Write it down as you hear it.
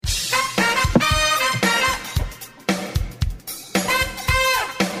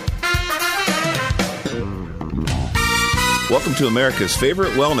Welcome to America's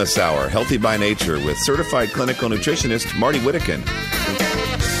favorite wellness hour, Healthy by Nature, with certified clinical nutritionist Marty Whittakin.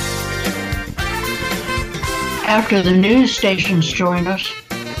 After the news stations join us,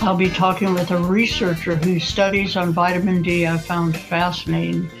 I'll be talking with a researcher whose studies on vitamin D I found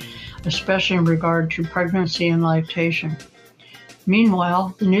fascinating, especially in regard to pregnancy and lactation.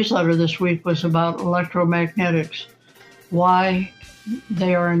 Meanwhile, the newsletter this week was about electromagnetics, why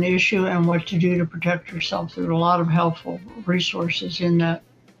they are an issue and what to do to protect yourself. There are a lot of helpful resources in that.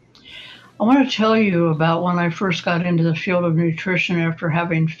 I want to tell you about when I first got into the field of nutrition after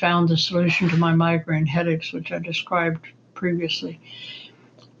having found the solution to my migraine headaches, which I described previously.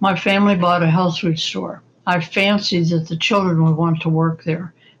 My family bought a health food store. I fancied that the children would want to work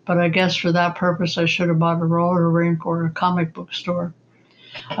there, but I guess for that purpose I should have bought a roller rink or a comic book store.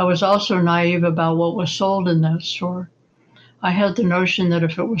 I was also naive about what was sold in that store. I had the notion that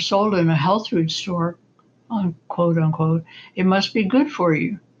if it was sold in a health food store, quote unquote, it must be good for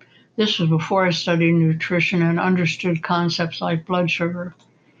you. This was before I studied nutrition and understood concepts like blood sugar.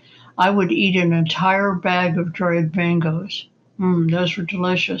 I would eat an entire bag of dried mangoes. Those were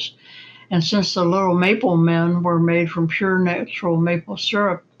delicious. And since the little maple men were made from pure natural maple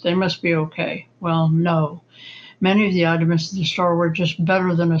syrup, they must be okay. Well, no. Many of the items in the store were just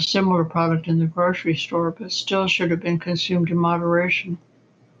better than a similar product in the grocery store, but still should have been consumed in moderation.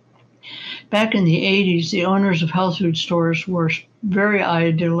 Back in the 80s, the owners of health food stores were very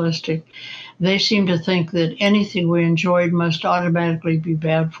idealistic. They seemed to think that anything we enjoyed must automatically be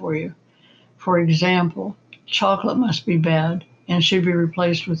bad for you. For example, chocolate must be bad and should be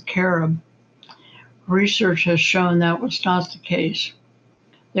replaced with carob. Research has shown that was not the case.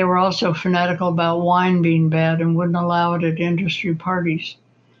 They were also fanatical about wine being bad and wouldn't allow it at industry parties.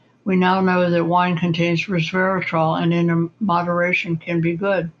 We now know that wine contains resveratrol and in moderation can be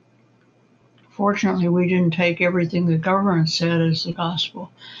good. Fortunately, we didn't take everything the government said as the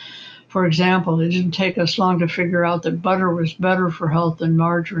gospel. For example, it didn't take us long to figure out that butter was better for health than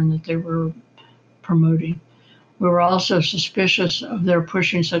margarine that they were promoting. We were also suspicious of their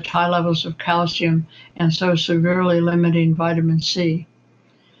pushing such high levels of calcium and so severely limiting vitamin C.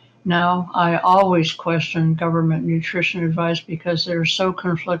 Now, I always question government nutrition advice because they're so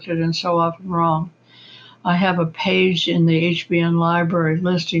conflicted and so often wrong. I have a page in the HBN library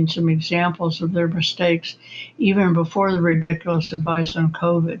listing some examples of their mistakes even before the ridiculous advice on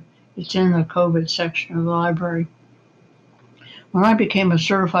COVID. It's in the COVID section of the library. When I became a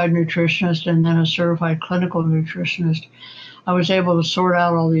certified nutritionist and then a certified clinical nutritionist, I was able to sort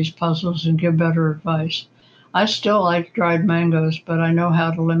out all these puzzles and give better advice. I still like dried mangoes, but I know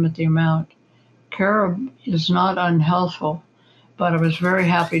how to limit the amount. Carob is not unhealthful, but I was very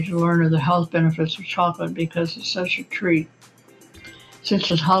happy to learn of the health benefits of chocolate because it's such a treat.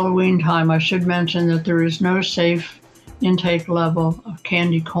 Since it's Halloween time, I should mention that there is no safe intake level of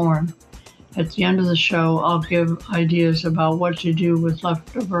candy corn. At the end of the show, I'll give ideas about what to do with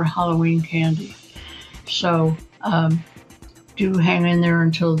leftover Halloween candy. So do hang in there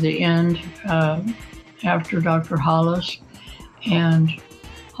until the end after Dr. Hollis. And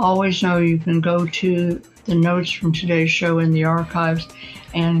always know you can go to the notes from today's show in the archives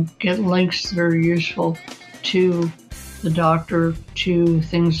and get links that are useful to the doctor, to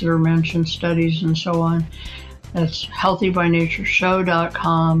things that are mentioned, studies, and so on. That's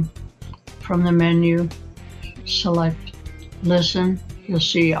healthybynatureshow.com. From the menu, select Listen. You'll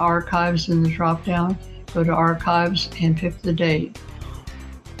see Archives in the drop-down. Go to Archives and pick the date.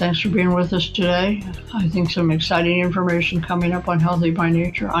 Thanks for being with us today. I think some exciting information coming up on Healthy by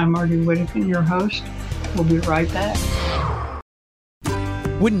Nature. I'm Marty Whittakin, your host. We'll be right back.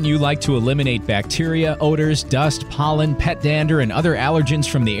 Wouldn't you like to eliminate bacteria, odors, dust, pollen, pet dander, and other allergens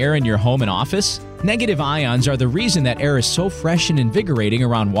from the air in your home and office? Negative ions are the reason that air is so fresh and invigorating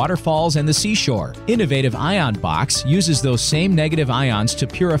around waterfalls and the seashore. Innovative Ion Box uses those same negative ions to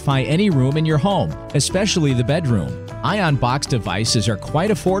purify any room in your home, especially the bedroom. Ion Box devices are quite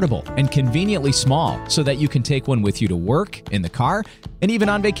affordable and conveniently small so that you can take one with you to work, in the car, and even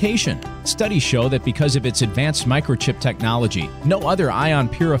on vacation. Studies show that because of its advanced microchip technology, no other ion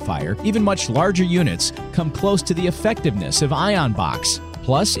purifier, even much larger units, come close to the effectiveness of Ion Box.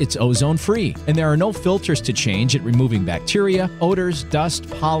 Plus, it's ozone-free, and there are no filters to change at removing bacteria, odors, dust,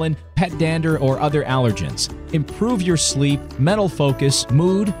 pollen, pet dander, or other allergens. Improve your sleep, mental focus,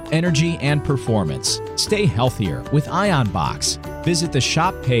 mood, energy, and performance. Stay healthier with Ion Box. Visit the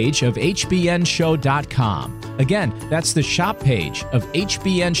shop page of hbnshow.com. Again, that's the shop page of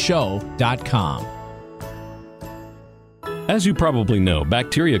hbnshow.com. As you probably know,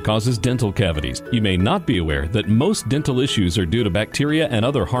 bacteria causes dental cavities. You may not be aware that most dental issues are due to bacteria and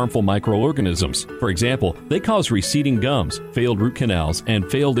other harmful microorganisms. For example, they cause receding gums, failed root canals,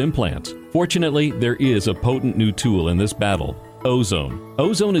 and failed implants. Fortunately, there is a potent new tool in this battle: ozone.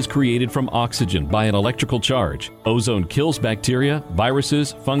 Ozone is created from oxygen by an electrical charge. Ozone kills bacteria,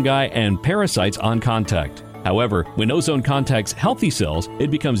 viruses, fungi, and parasites on contact. However, when ozone contacts healthy cells,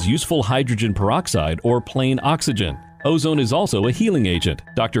 it becomes useful hydrogen peroxide or plain oxygen. Ozone is also a healing agent.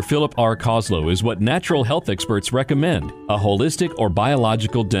 Dr. Philip R. Koslow is what natural health experts recommend: a holistic or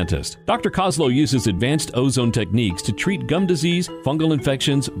biological dentist. Dr. Koslow uses advanced ozone techniques to treat gum disease, fungal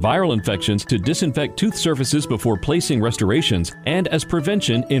infections, viral infections, to disinfect tooth surfaces before placing restorations, and as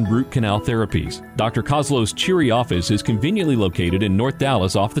prevention in root canal therapies. Dr. Koslow's cheery office is conveniently located in North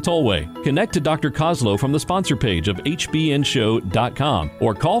Dallas off the tollway. Connect to Dr. Koslow from the sponsor page of hbnshow.com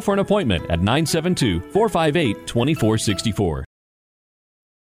or call for an appointment at 972-458-2464.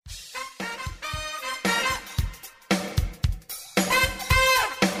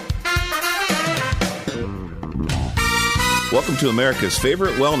 Welcome to America's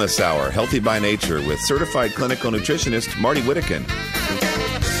favorite wellness hour, Healthy by Nature, with certified clinical nutritionist Marty Whittakin.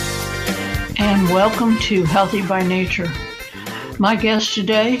 And welcome to Healthy by Nature. My guest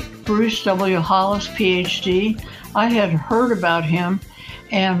today, Bruce W. Hollis, Ph.D. I had heard about him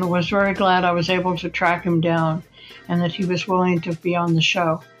and was very glad I was able to track him down and that he was willing to be on the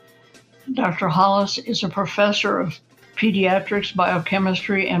show. Dr. Hollis is a professor of pediatrics,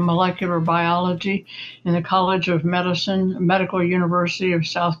 biochemistry, and molecular biology in the College of Medicine, Medical University of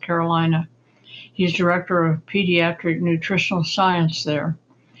South Carolina. He's director of pediatric nutritional science there.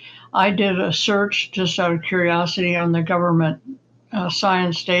 I did a search just out of curiosity on the government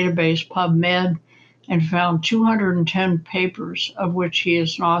science database, PubMed, and found 210 papers, of which he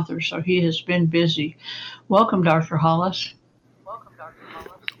is an author, so he has been busy. Welcome, Dr. Hollis.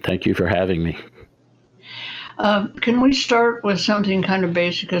 Thank you for having me. Can we start with something kind of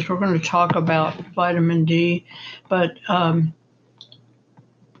basic, because we're going to talk about vitamin D, but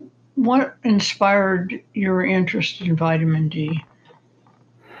what inspired your interest in vitamin D?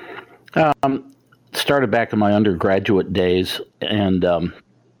 Started back in my undergraduate days, and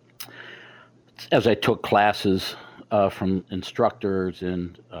as I took classes from instructors,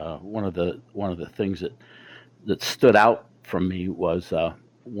 and one of the things that stood out from me was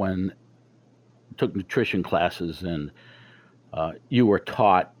when I took nutrition classes, and you were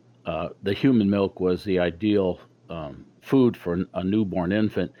taught the human milk was the ideal food for a newborn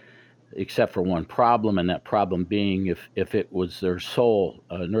infant, except for one problem, and that problem being if it was their sole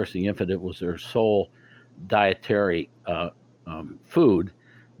nursing infant, it was their sole dietary food,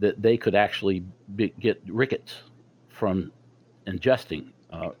 that they could actually get rickets from ingesting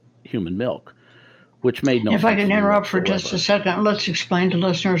human milk, which made no sense. If I can interrupt for just a second, let's explain to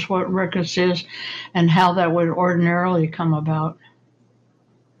listeners what rickets is and how that would ordinarily come about.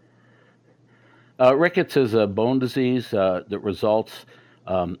 Rickets is a bone disease that results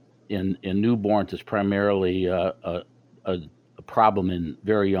in newborns. It's primarily a problem in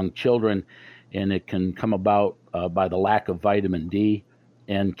very young children, and it can come about by the lack of vitamin D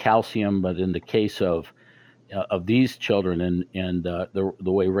and calcium. But in the case of these children, and the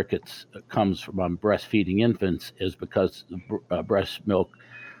way rickets comes from breastfeeding infants is because breast milk,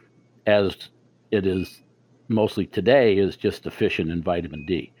 as it is mostly today, is just deficient in vitamin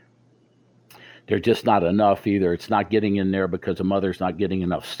D. They're just not enough. Either it's not getting in there because the mother's not getting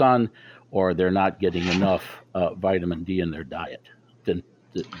enough sun, or they're not getting enough vitamin D in their diet that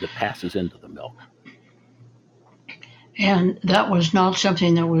passes into the milk. And that was not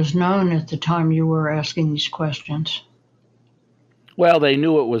something that was known at the time you were asking these questions. Well, they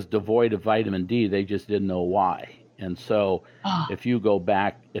knew it was devoid of vitamin D. They just didn't know why. And so if you go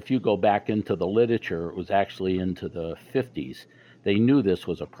back into the literature, it was actually into the 50s. They knew this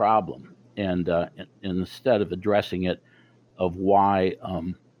was a problem. And instead of addressing it of why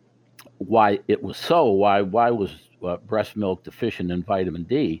it was so, why was breast milk deficient in vitamin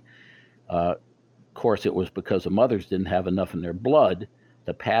D, of course, it was because the mothers didn't have enough in their blood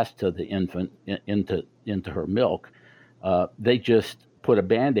to pass to the infant into her milk. They just put a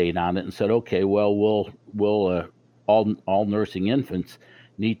Band-Aid on it and said, okay, well, we'll all nursing infants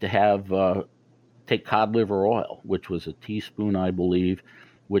need to have take cod liver oil, which was a teaspoon, I believe,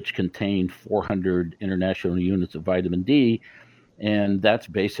 which contained 400 international units of vitamin D, and that's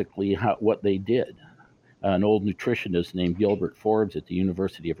basically what they did. An old nutritionist named Gilbert Forbes at the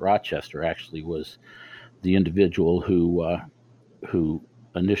University of Rochester actually was the individual who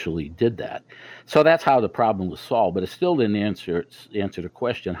initially did that. So that's how the problem was solved, but it still didn't answer the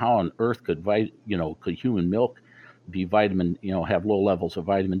question: how on earth could human milk be have low levels of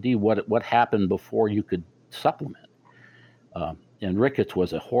vitamin D, what happened before you could supplement? And rickets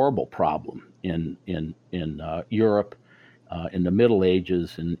was a horrible problem in Europe in the Middle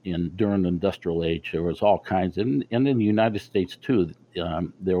Ages and during the Industrial Age. There was all kinds, and in the United States too.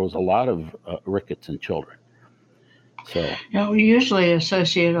 There was a lot of rickets in children. So we usually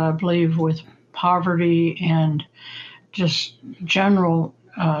associate, I believe, with poverty and just general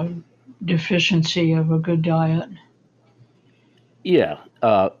deficiency of a good diet. Yeah,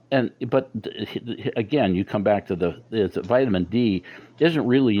 but again, you come back to the vitamin D isn't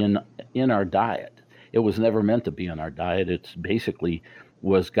really in our diet. It was never meant to be in our diet. It's basically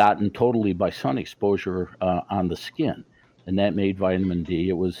was gotten totally by sun exposure on the skin, and that made vitamin D.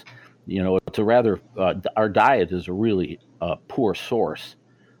 It was, it's a rather our diet is a really poor source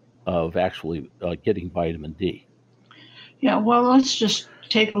of actually getting vitamin D. Yeah, well, let's just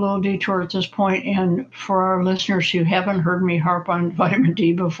take a little detour at this point, and for our listeners who haven't heard me harp on vitamin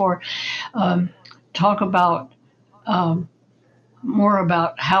D before, talk about more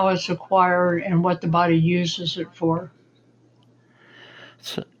about how it's acquired and what the body uses it for.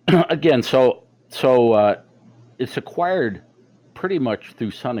 So, again, so it's acquired pretty much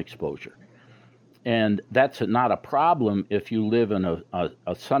through sun exposure, and that's not a problem if you live in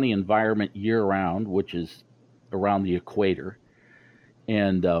a sunny environment year round, which is around the equator.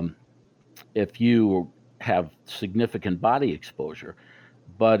 And if you have significant body exposure,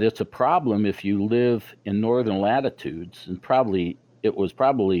 but it's a problem if you live in northern latitudes, and it was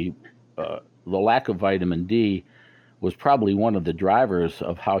probably the lack of vitamin D was probably one of the drivers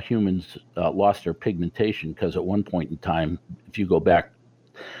of how humans lost their pigmentation, because at one point in time, if you go back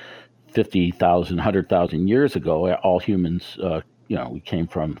 50,000, 100,000 years ago, all humans, we came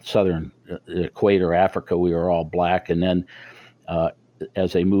from southern equator Africa, we were all black, and then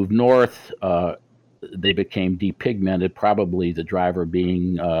as they moved north, they became depigmented, probably the driver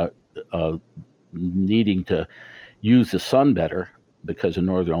being needing to use the sun better, because in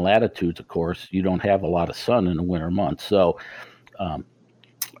northern latitudes, of course, you don't have a lot of sun in the winter months. So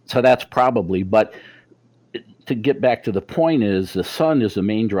that's probably, but to get back to the point is the sun is the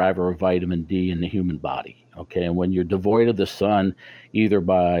main driver of vitamin D in the human body. Okay, and when you're devoid of the sun, either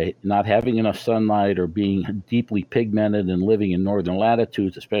by not having enough sunlight or being deeply pigmented and living in northern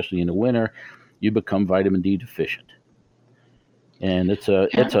latitudes, especially in the winter, you become vitamin D deficient. And it's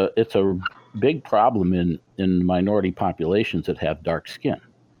a big problem in minority populations that have dark skin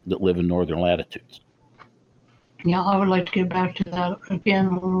that live in northern latitudes. Yeah, I would like to get back to that again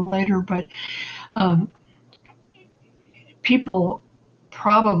a little later, but people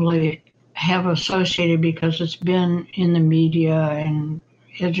probably have associated, because it's been in the media and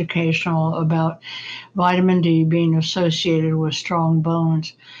educational, about vitamin D being associated with strong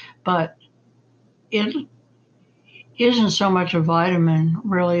bones, but it isn't so much a vitamin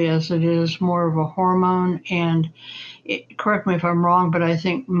really as it is more of a hormone. And correct me if I'm wrong, but I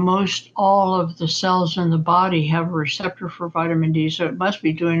think most all of the cells in the body have a receptor for vitamin D, so it must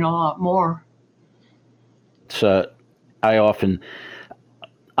be doing a lot more. So I often,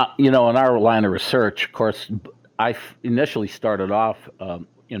 in our line of research, of course, I initially started off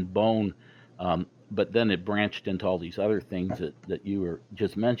in bone, but then it branched into all these other things that you were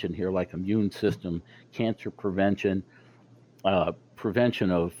just mentioned here, like immune system, cancer prevention,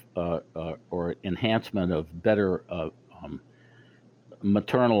 prevention of or enhancement of better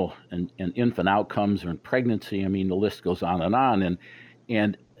maternal and infant outcomes or in pregnancy. I mean, the list goes on.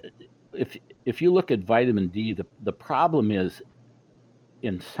 And if you look at vitamin D, the problem is,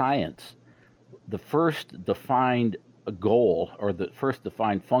 in science, the first defined goal or the first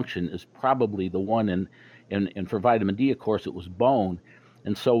defined function is probably the one and for vitamin D, of course, it was bone.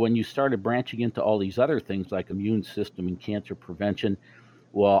 And so when you started branching into all these other things like immune system and cancer prevention,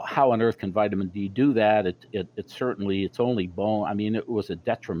 well, how on earth can vitamin D do that? It's only bone. I mean, it was a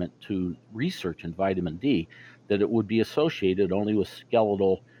detriment to research in vitamin D that it would be associated only with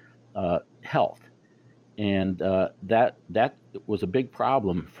skeletal health. And that was a big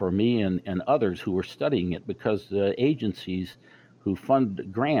problem for me and others who were studying it, because the agencies who fund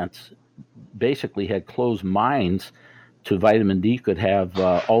grants basically had closed minds to vitamin D could have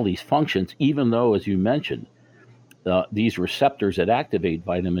all these functions, even though, as you mentioned, these receptors that activate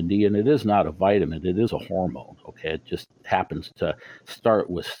vitamin D, and it is not a vitamin, it is a hormone, okay? It just happens to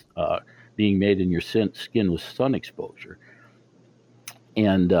start with being made in your skin with sun exposure.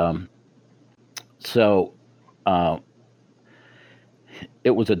 And so it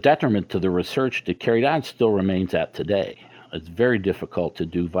was a detriment to the research that carried on, still remains at today. It's very difficult to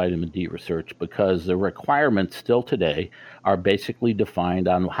do vitamin D research because the requirements still today are basically defined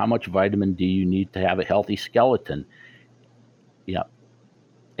on how much vitamin D you need to have a healthy skeleton. Yeah.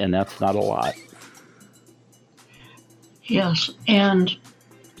 And that's not a lot. Yes. And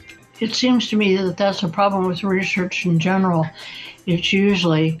it seems to me that that's a problem with research in general. It's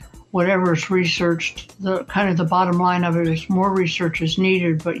usually whatever's researched, the bottom line of it is more research is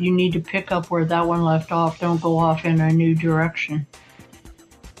needed, but you need to pick up where that one left off. Don't go off in a new direction.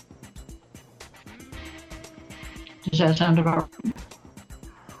 Does that sound about right?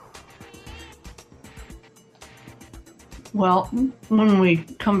 Well, when we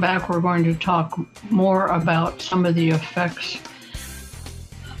come back, we're going to talk more about some of the effects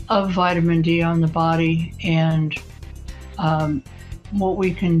of vitamin D on the body and what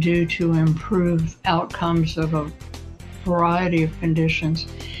we can do to improve outcomes of a variety of conditions.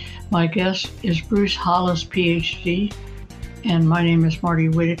 My guest is Bruce Hollis, Ph.D., and my name is Marty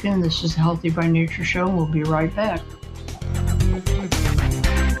Whittigan. This is the Healthy by Nature Show. We'll be right back.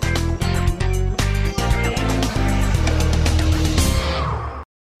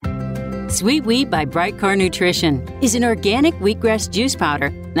 Sweet Wheat by Bright Core Nutrition is an organic wheatgrass juice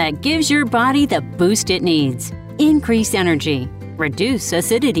powder that gives your body the boost it needs. Increase energy, reduce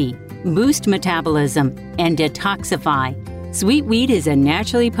acidity, boost metabolism, and detoxify. Sweet wheat is a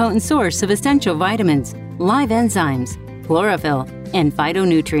naturally potent source of essential vitamins, live enzymes, chlorophyll, and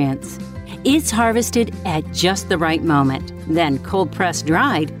phytonutrients. It's harvested at just the right moment, then cold-pressed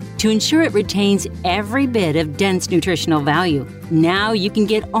dried to ensure it retains every bit of dense nutritional value. Now you can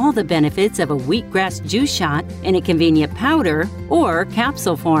get all the benefits of a wheatgrass juice shot in a convenient powder or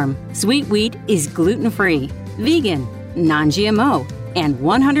capsule form. Sweet wheat is gluten-free, vegan, non-GMO, and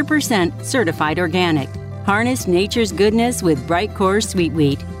 100% certified organic. Harness nature's goodness with Bright Core Sweet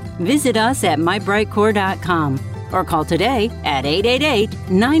Wheat. Visit us at mybrightcore.com or call today at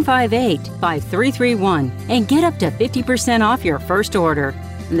 888-958-5331 and get up to 50% off your first order.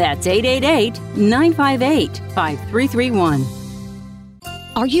 That's 888-958-5331.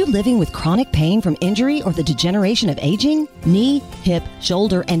 Are you living with chronic pain from injury or the degeneration of aging? Knee, hip,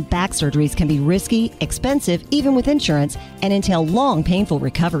 shoulder, and back surgeries can be risky, expensive, even with insurance, and entail long, painful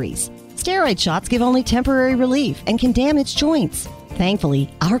recoveries. Steroid shots give only temporary relief and can damage joints. Thankfully,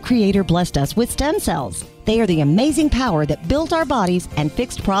 our Creator blessed us with stem cells. They are the amazing power that built our bodies and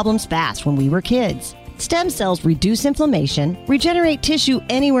fixed problems fast when we were kids. Stem cells reduce inflammation, regenerate tissue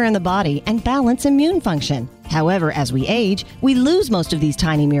anywhere in the body, and balance immune function. However, as we age, we lose most of these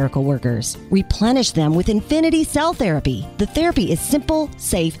tiny miracle workers. Replenish them with Infinity Cell Therapy. The therapy is simple,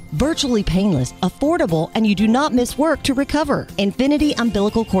 safe, virtually painless, affordable, and you do not miss work to recover. Infinity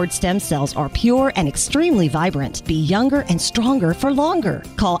umbilical cord stem cells are pure and extremely vibrant. Be younger and stronger for longer.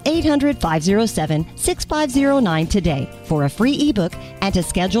 Call 800-507-6509 today for a free ebook and to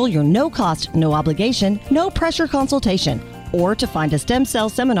schedule your no-cost, no-obligation, no-pressure consultation or to find a stem cell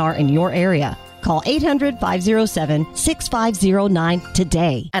seminar in your area. Call 800-507-6509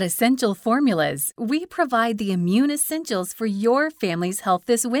 today. At Essential Formulas, we provide the immune essentials for your family's health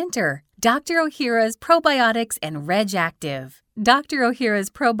this winter. Dr. Ohhira's Probiotics and Reg Active. Dr.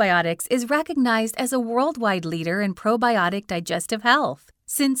 Ohhira's Probiotics is recognized as a worldwide leader in probiotic digestive health.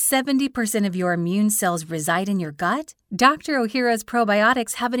 Since 70% of your immune cells reside in your gut, Dr. Ohhira's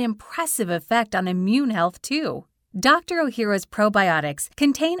probiotics have an impressive effect on immune health too. Dr. Ohhira's probiotics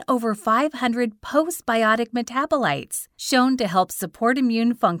contain over 500 postbiotic metabolites shown to help support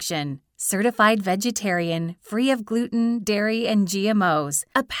immune function. Certified vegetarian, free of gluten, dairy, and GMOs.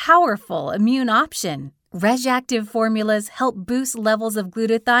 A powerful immune option. Reg Active formulas help boost levels of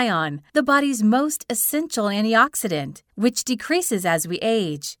glutathione, the body's most essential antioxidant, which decreases as we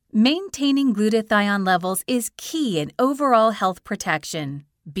age. Maintaining glutathione levels is key in overall health protection.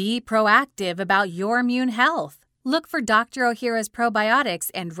 Be proactive about your immune health. Look for Dr. Ohhira's Probiotics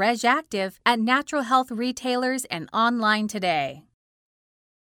and Reg Active at natural health retailers and online today.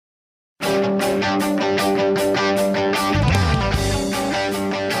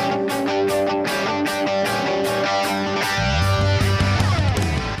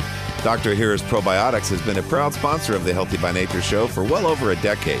 Dr. Ohhira's Probiotics has been a proud sponsor of the Healthy by Nature show for well over a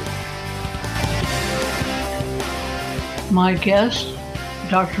decade. My guest,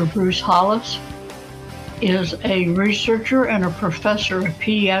 Dr. Bruce Hollis, is a researcher and a professor of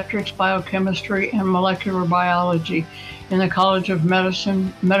pediatrics, biochemistry, and molecular biology in the College of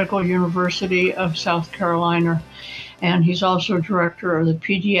Medicine, Medical University of South Carolina. And he's also director of the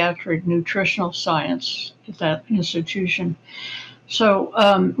Pediatric Nutritional Science at that institution.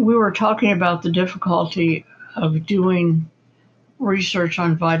 So we were talking about the difficulty of doing research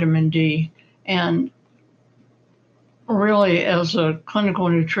on vitamin D. And really, as a clinical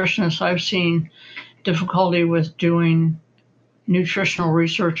nutritionist, I've seen difficulty with doing nutritional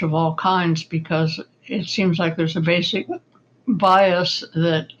research of all kinds because it seems like there's a basic bias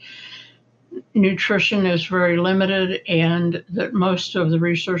that nutrition is very limited and that most of the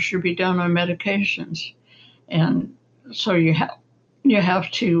research should be done on medications. And so you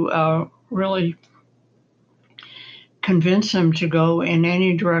have to really convince them to go in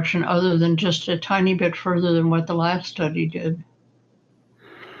any direction other than just a tiny bit further than what the last study did.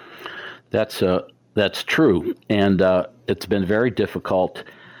 That's true, and it's been very difficult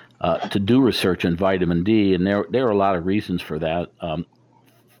to do research in vitamin D, and there are a lot of reasons for that.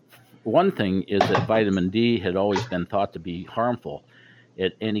 One thing is that vitamin D had always been thought to be harmful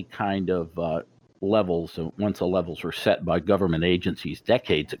at any kind of levels, once the levels were set by government agencies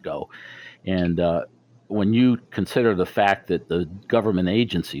decades ago. And when you consider the fact that the government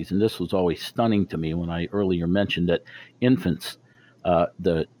agencies, and this was always stunning to me when I earlier mentioned that infants,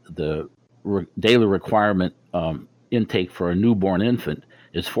 the daily requirement intake for a newborn infant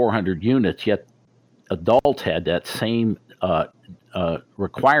is 400 units, yet adults had that same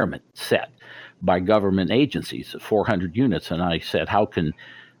requirement set by government agencies, 400 units. And I said, how can,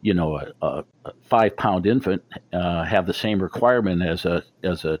 a 5-pound infant have the same requirement as a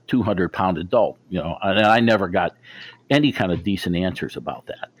 200-pound adult? And I never got any kind of decent answers about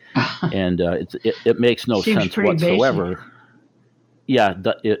that. And it makes no sense whatsoever. Basic. Yeah,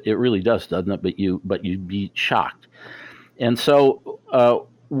 it really does, doesn't it? But you'd be shocked. And so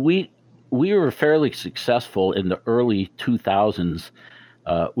we were fairly successful in the early 2000s.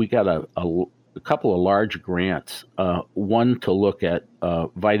 We got a couple of large grants, one to look at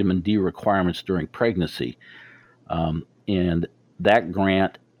vitamin D requirements during pregnancy. And that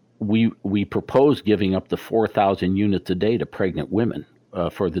grant, we proposed giving up to 4,000 units a day to pregnant women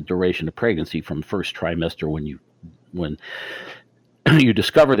for the duration of pregnancy from the first trimester when you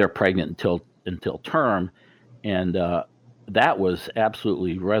discover they're pregnant until term. And that was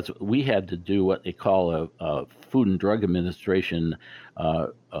absolutely we had to do what they call a Food and Drug Administration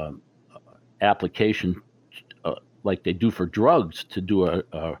application, like they do for drugs, to do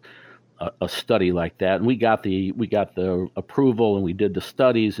a study like that. And we got the approval, and we did the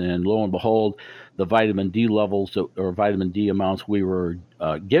studies, and lo and behold, the vitamin D levels or vitamin D amounts we were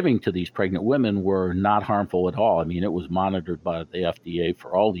giving to these pregnant women were not harmful at all. I mean, it was monitored by the FDA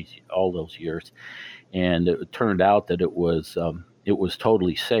for all those years, and it turned out that it was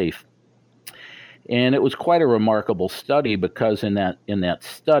totally safe. And it was quite a remarkable study because in that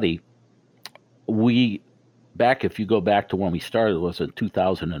study, if you go back to when we started, it was in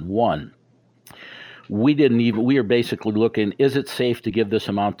 2001. We were basically looking, is it safe to give this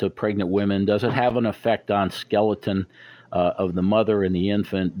amount to pregnant women? Does it have an effect on skeleton of the mother and the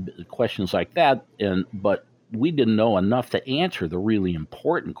infant? Questions like that. But we didn't know enough to answer the really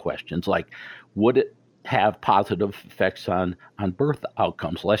important questions, like would it have positive effects on birth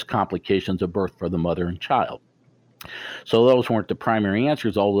outcomes, less complications of birth for the mother and child? So those weren't the primary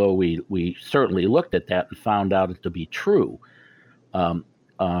answers, although we certainly looked at that and found out it to be true.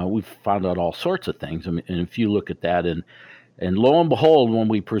 We've found out all sorts of things. I mean, and if you look at that, and lo and behold, when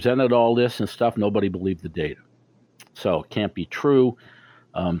we presented all this and stuff, nobody believed the data. So it can't be true.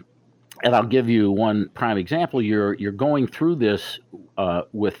 And I'll give you one prime example. You're going through this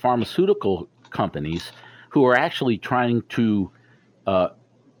with pharmaceutical companies who are actually trying to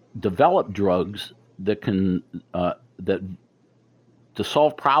develop drugs that can to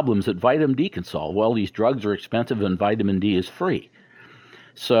solve problems that vitamin D can solve. Well, these drugs are expensive and vitamin D is free.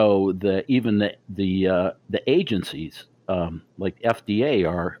 So even the agencies like FDA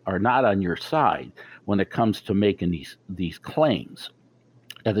are not on your side when it comes to making these claims.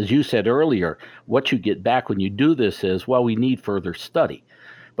 And as you said earlier, what you get back when you do this is, well, we need further study.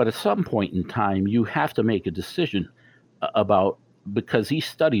 But at some point in time, you have to make a decision because these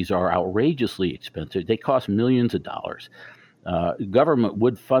studies are outrageously expensive. They cost millions of dollars. Government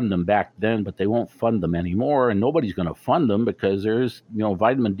would fund them back then, but they won't fund them anymore, and nobody's going to fund them because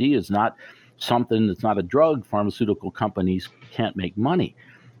vitamin D is not something that's not a drug. Pharmaceutical companies can't make money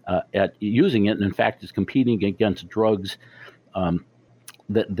at using it, and in fact, it's competing against drugs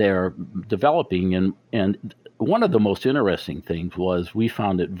that they're developing. And one of the most interesting things was we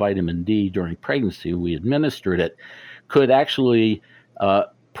found that vitamin D during pregnancy, we administered it, could actually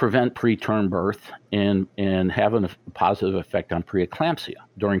prevent preterm birth and have a positive effect on preeclampsia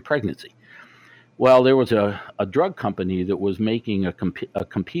during pregnancy. Well, there was a drug company that was making a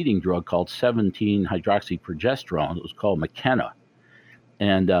competing drug called 17-hydroxyprogesterone. It was called McKenna.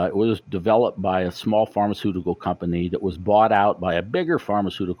 And it was developed by a small pharmaceutical company that was bought out by a bigger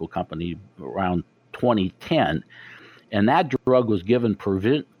pharmaceutical company around 2010. And that drug was given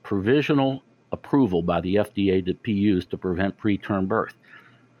provisional approval by the FDA to be used to prevent preterm birth.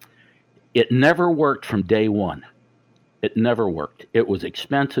 It never worked from day one. It never worked. It was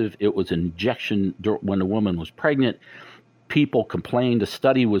expensive. It was an injection when the woman was pregnant. People complained the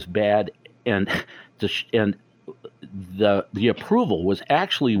study was bad, and the approval was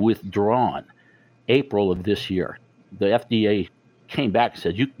actually withdrawn April of this year. The FDA came back and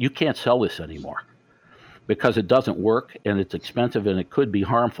said, you can't sell this anymore because it doesn't work and it's expensive and it could be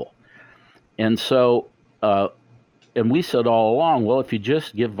harmful. And so, and we said all along, well, if you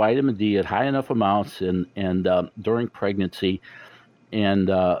just give vitamin D at high enough amounts and during pregnancy and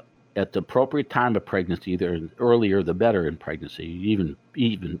at the appropriate time of pregnancy, the earlier the better in pregnancy,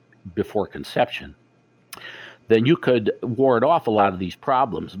 even before conception, then you could ward off a lot of these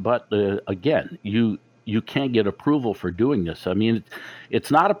problems. But again, you can't get approval for doing this. I mean, it's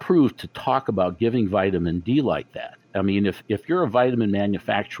not approved to talk about giving vitamin D like that. I mean, if you're a vitamin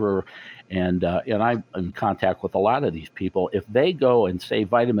manufacturer, and I'm in contact with a lot of these people, if they go and say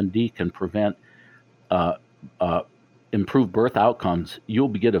vitamin D can prevent improved birth outcomes, you'll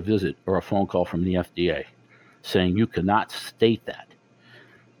get a visit or a phone call from the FDA saying you cannot state that.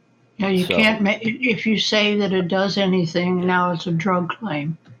 Yeah, you can't. If you say that it does anything, now it's a drug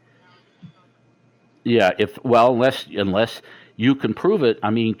claim. Yeah, unless you can prove it. I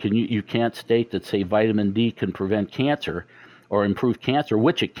mean, you can't state that, say, vitamin D can prevent cancer or improve cancer,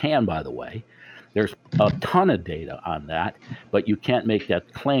 which it can, by the way. There's a ton of data on that, but you can't make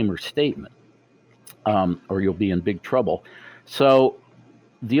that claim or statement, or you'll be in big trouble. So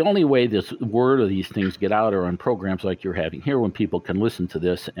the only way this word of these things get out are on programs like you're having here, when people can listen to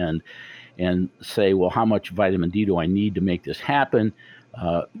this and say, well, how much vitamin D do I need to make this happen?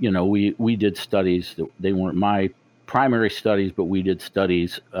 We did studies. They weren't my primary studies, but we did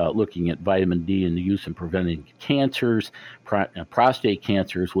studies looking at vitamin D and the use in preventing cancers, prostate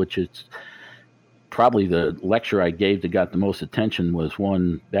cancers, which is probably the lecture I gave that got the most attention was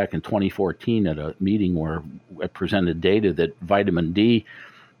one back in 2014 at a meeting where I presented data that vitamin D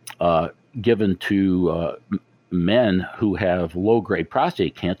given to men who have low-grade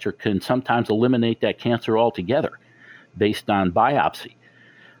prostate cancer can sometimes eliminate that cancer altogether based on biopsy.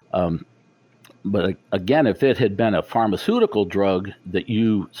 But again, if it had been a pharmaceutical drug that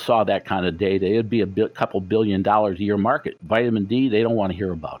you saw that kind of data, it'd be a couple $1 billion a year market. Vitamin D, they don't want to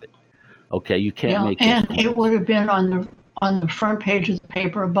hear about it. Okay, you can't make and it would have been on the front page of the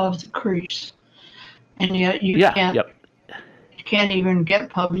paper above the crease, and yet you can't even get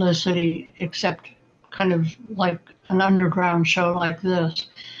publicity except kind of like an underground show like this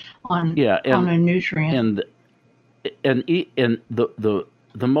on a nutrient. And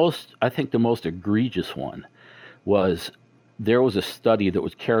the most, I think the most egregious one was there was a study that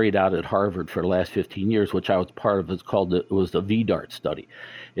was carried out at Harvard for the last 15 years, which I was part of. It was the VDART study.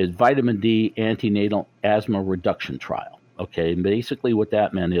 It's vitamin D antenatal asthma reduction trial. Okay, and basically what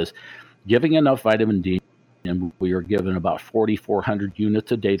that meant is giving enough vitamin D, and we were given about 4,400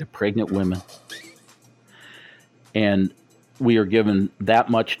 units a day to pregnant women. And we are given that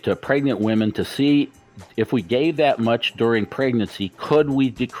much to pregnant women to see if we gave that much during pregnancy, could we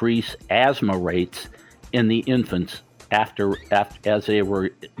decrease asthma rates in the infants after as they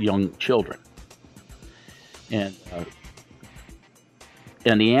were young children? And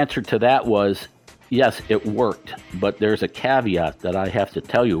the answer to that was yes, it worked, but there's a caveat that I have to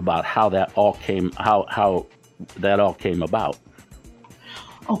tell you about how that all came about.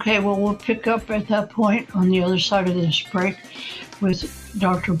 Okay, well, we'll pick up at that point on the other side of this break with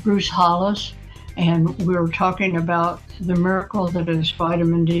Dr. Bruce Hollis. And we were talking about the miracle that is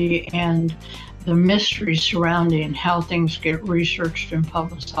vitamin D and the mystery surrounding how things get researched and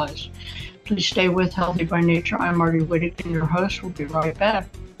publicized. Please stay with Healthy by Nature. I'm Marty Whittington, your host. We'll be right back.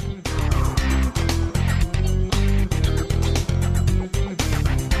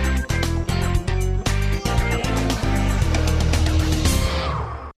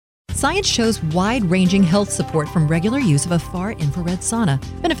 Science shows wide-ranging health support from regular use of a far-infrared sauna.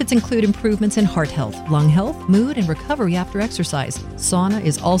 Benefits include improvements in heart health, lung health, mood, and recovery after exercise. Sauna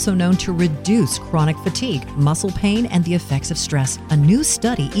is also known to reduce chronic fatigue, muscle pain, and the effects of stress. A new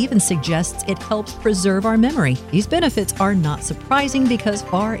study even suggests it helps preserve our memory. These benefits are not surprising because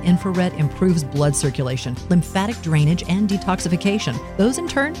far-infrared improves blood circulation, lymphatic drainage, and detoxification. Those in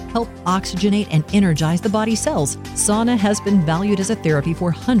turn help oxygenate and energize the body's cells. Sauna has been valued as a therapy for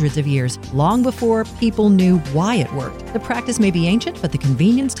hundreds of years, long before people knew why it worked. The practice may be ancient, but the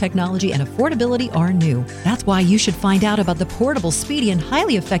convenience, technology, and affordability are new. That's why you should find out about the portable, speedy, and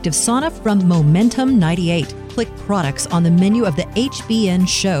highly effective sauna from Momentum 98. click products on the menu of the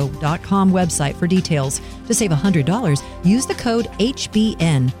hbnshow.com website for details. To save $100, use the code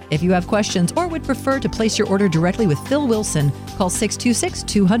HBN. If you have questions or would prefer to place your order directly with Phil Wilson, call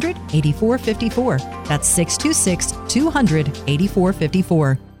 626-200-8454. That's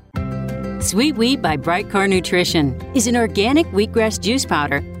 626-200-8454. Sweet Wheat by Bright Core Nutrition is an organic wheatgrass juice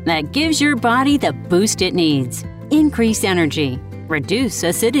powder that gives your body the boost it needs. Increase energy, reduce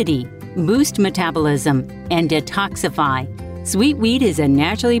acidity, boost metabolism, and detoxify. Sweet wheat is a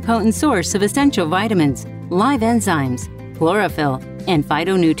naturally potent source of essential vitamins, live enzymes, chlorophyll, and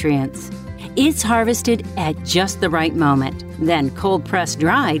phytonutrients. It's harvested at just the right moment, then cold-pressed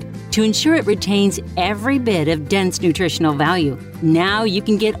dried to ensure it retains every bit of dense nutritional value. Now you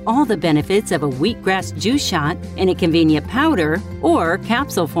can get all the benefits of a wheatgrass juice shot in a convenient powder or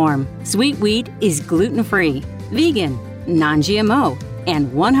capsule form. Sweet wheat is gluten-free, vegan, non-GMO,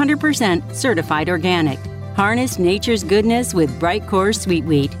 and 100% certified organic. Harness nature's goodness with Bright Core Sweet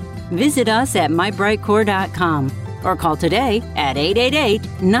Wheat. Visit us at mybrightcore.com or call today at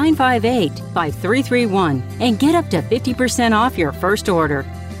 888-958-5331 and get up to 50% off your first order.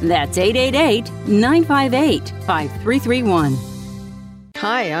 That's 888-958-5331.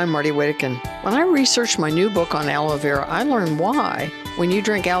 Hi, I'm Marty Whittakin. When I researched my new book on aloe vera, I learned why. When you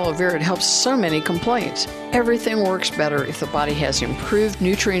drink aloe vera, it helps so many complaints. Everything works better if the body has improved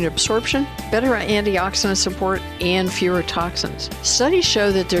nutrient absorption, better antioxidant support, and fewer toxins. Studies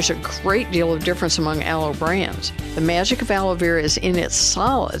show that there's a great deal of difference among aloe brands. The magic of aloe vera is in its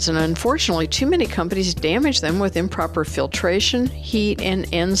solids, and unfortunately, too many companies damage them with improper filtration, heat, and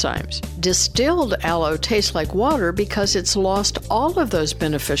enzymes. Distilled aloe tastes like water because it's lost all of those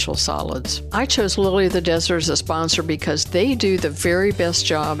beneficial solids. I chose Lily of the Desert as a sponsor because they do the very best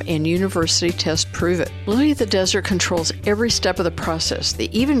job, and university tests prove it. Lily of the Desert controls every step of the process. They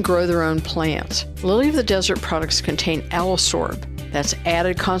even grow their own plants. Lily of the Desert products contain allosorb. That's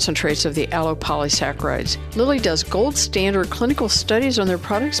added concentrates of the aloe polysaccharides. Lilly does gold standard clinical studies on their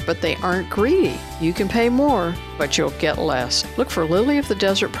products, but they aren't greedy. You can pay more, but you'll get less. Look for Lily of the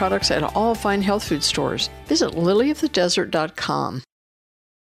Desert products at all fine health food stores. Visit lilyofthedesert.com.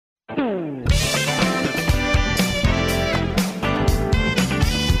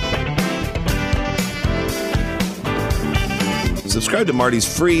 Subscribe to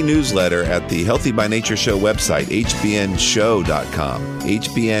Marty's free newsletter at the Healthy by Nature Show website, hbnshow.com.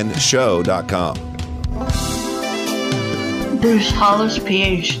 hbnshow.com. Bruce Hollis,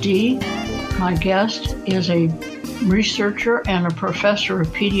 Ph.D., my guest, is a researcher and a professor of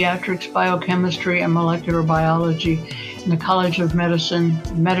pediatrics, biochemistry, and molecular biology in the College of Medicine,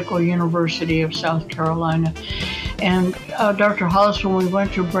 Medical University of South Carolina. And Dr. Hollis, when we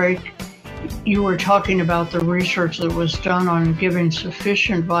went to break, you were talking about the research that was done on giving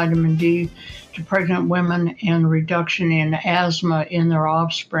sufficient vitamin D to pregnant women and reduction in asthma in their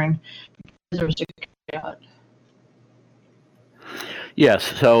offspring. There's a caveat.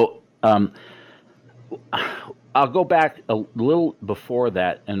 Yes, so I'll go back a little before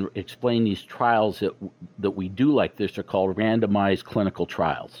that and explain these trials that we do like this. They're called randomized clinical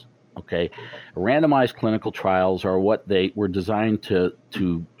trials. Okay, randomized clinical trials are what they were designed to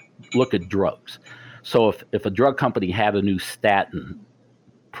look at drugs. So if a drug company had a new statin,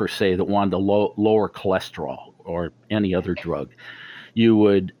 per se, that wanted to lower cholesterol or any other drug, you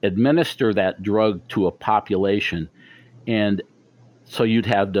would administer that drug to a population. And so you'd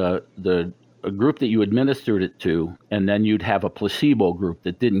have a group that you administered it to, and then you'd have a placebo group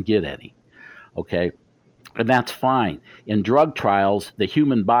that didn't get any. Okay? And that's fine. In drug trials, the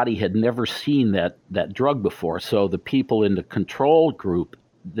human body had never seen that drug before. So the people in the control group,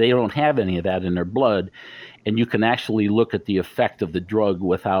 they don't have any of that in their blood, and you can actually look at the effect of the drug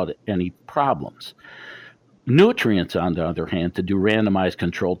without any problems. Nutrients, on the other hand, to do randomized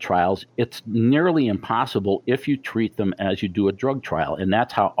controlled trials, it's nearly impossible if you treat them as you do a drug trial, and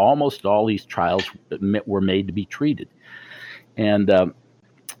that's how almost all these trials were made to be treated. And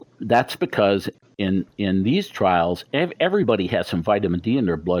that's because in these trials, everybody has some vitamin D in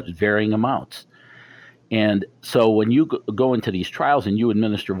their blood at varying amounts. And so when you go into these trials and you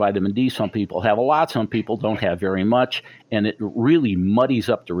administer vitamin D, some people have a lot, some people don't have very much, and it really muddies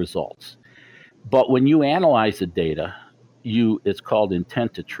up the results. But when you analyze the data, it's called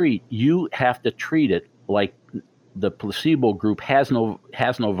intent to treat. You have to treat it like the placebo group has no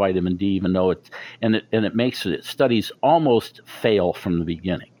vitamin D, even though it makes studies almost fail from the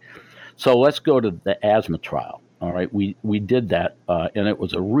beginning. So let's go to the asthma trial. All right, we did that, and it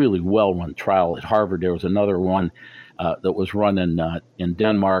was a really well-run trial at Harvard. There was another one that was run in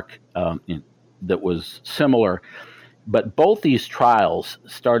Denmark that was similar. but both these trials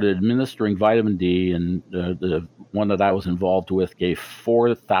started administering vitamin D, and the one that I was involved with gave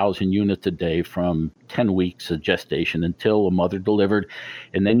 4,000 units a day from 10 weeks of gestation until a mother delivered.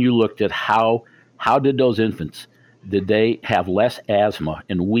 And then you looked at how did those infants, did they have less asthma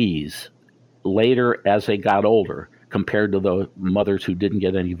and wheeze later as they got older compared to the mothers who didn't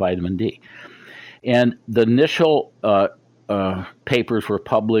get any vitamin D. And the initial papers were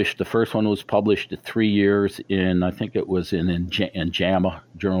published. The first one was published at 3 years in, I think it was in JAMA,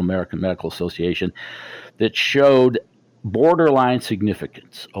 Journal of American Medical Association, that showed borderline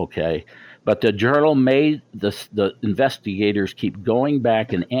significance, okay? But the journal made the investigators keep going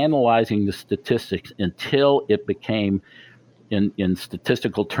back and analyzing the statistics until it became, in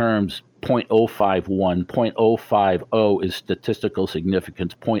statistical terms, 0.051. 0.050 is statistical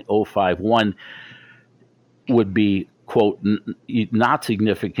significance. 0.051 would be, quote, not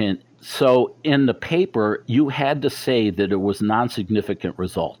significant. So in the paper, you had to say that it was non-significant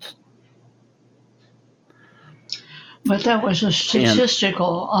results. But that was a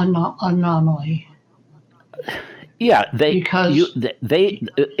statistical anomaly. Yeah,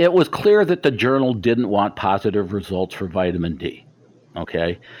 it was clear that the journal didn't want positive results for vitamin D.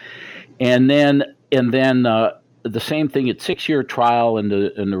 Okay, and then the same thing at 6-year trial and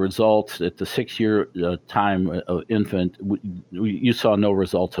the results at the 6-year time of infant, you saw no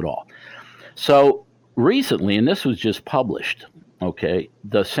results at all. So recently, and this was just published, okay,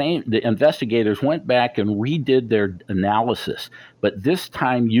 the investigators went back and redid their analysis, but this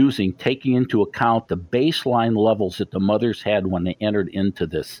time taking into account the baseline levels that the mothers had when they entered into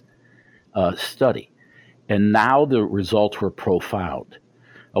this study. And now the results were profound.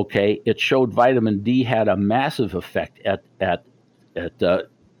 Okay, it showed vitamin D had a massive effect at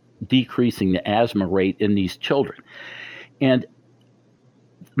decreasing the asthma rate in these children. And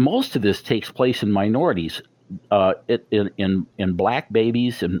most of this takes place in minorities. In black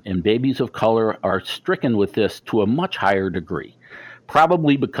babies and babies of color are stricken with this to a much higher degree,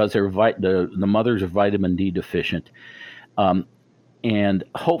 probably because the mothers are vitamin D deficient. And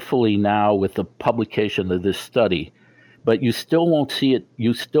hopefully now with the publication of this study, but you still won't see it.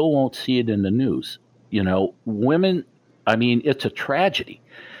 You still won't see it in the news. You know, women, I mean, it's a tragedy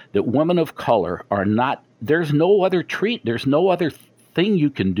that women of color are not, there's no other thing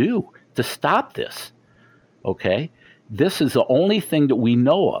you can do to stop this. Okay, this is the only thing that we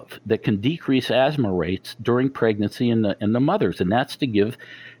know of that can decrease asthma rates during pregnancy in the mothers, and that's to give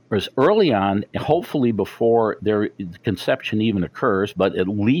as early on, hopefully before their conception even occurs, but at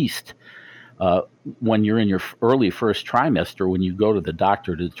least when you're in your early first trimester, when you go to the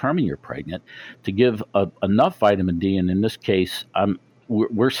doctor to determine you're pregnant, to give enough vitamin D, and in this case,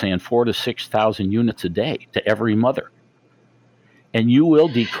 we're saying 4,000 to 6,000 units a day to every mother. And you will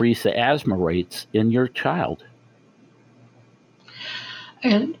decrease the asthma rates in your child.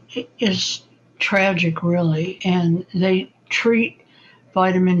 And it's tragic, really. And they treat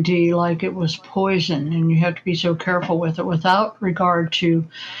vitamin D like it was poison, and you have to be so careful with it without regard to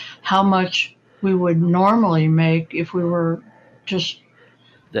how much we would normally make if we were just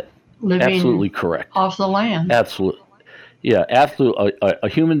living absolutely correct off the land. Absolutely. Yeah, absolutely. A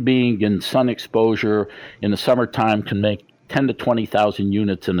human being in sun exposure in the summertime can make 10 to 20,000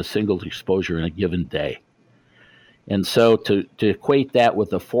 units in a single exposure in a given day. And so to equate that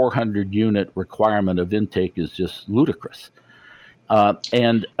with a 400 unit requirement of intake is just ludicrous.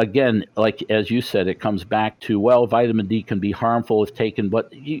 And again, like as you said, it comes back to, well, vitamin D can be harmful if taken, but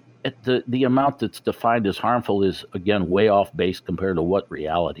the amount that's defined as harmful is, again, way off base compared to what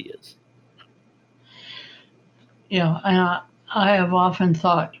reality is. Yeah, and I have often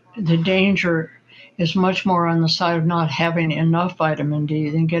thought the danger is much more on the side of not having enough vitamin D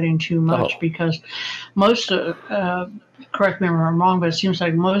than getting too much, because most of, correct me if I'm wrong, but it seems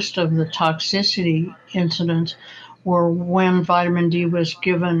like most of the toxicity incidents were when vitamin D was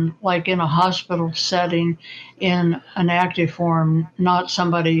given, like in a hospital setting, in an active form, not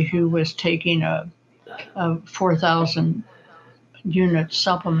somebody who was taking a 4,000 unit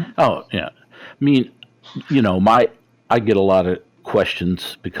supplement. Oh, yeah. I mean, you know, I get a lot of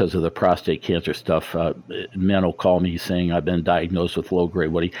questions because of the prostate cancer stuff. Men will call me saying I've been diagnosed with low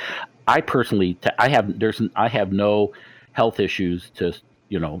grade. I personally, I have no health issues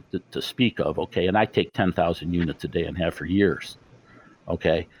to speak of. Okay, and I take 10,000 units a day and have for years.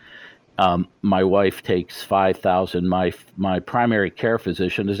 Okay, my wife takes 5,000. My primary care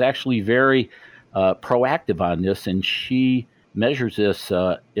physician is actually very proactive on this, and she measures this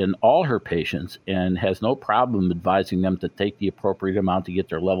in all her patients and has no problem advising them to take the appropriate amount to get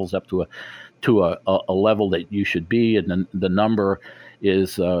their levels up to a level that you should be. And then the number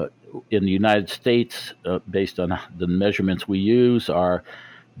is in the United States, based on the measurements we use, are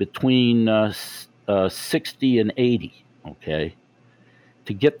between 60 and 80, okay?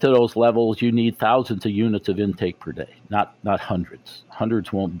 To get to those levels, you need thousands of units of intake per day, not hundreds.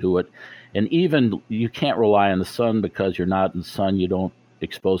 Hundreds won't do it. And even you can't rely on the sun because you're not in the sun. You don't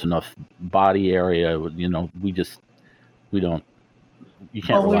expose enough body area. You know, we don't. You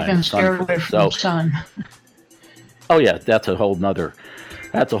can't rely on the sun. We've been scared away from the sun. Oh yeah, that's a whole nother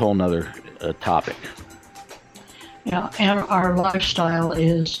topic. Yeah, and our lifestyle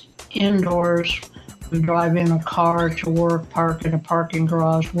is indoors. We drive in a car to work, park in a parking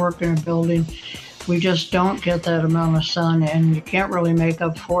garage, work in a building. We just don't get that amount of sun, and you can't really make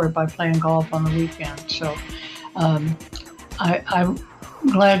up for it by playing golf on the weekend. So I'm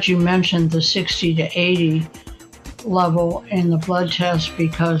glad you mentioned the 60 to 80 level in the blood test,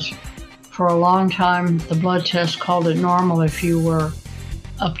 because for a long time the blood test called it normal if you were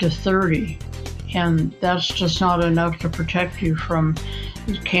up to 30. And that's just not enough to protect you from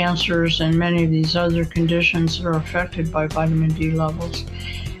cancers and many of these other conditions that are affected by vitamin D levels.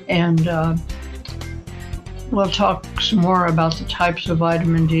 And we'll talk some more about the types of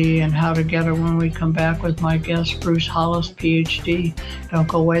vitamin D and how to get it when we come back with my guest, Bruce Hollis, Ph.D. Don't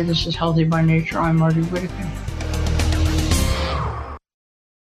go away. This is Healthy by Nature. I'm Marty Whittaker.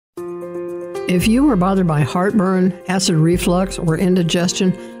 If you are bothered by heartburn, acid reflux, or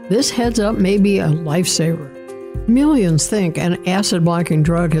indigestion, this heads up may be a lifesaver. Millions think an acid-blocking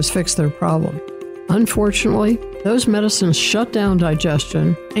drug has fixed their problem. Unfortunately, those medicines shut down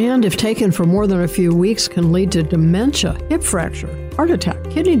digestion and, if taken for more than a few weeks, can lead to dementia, hip fracture, heart attack,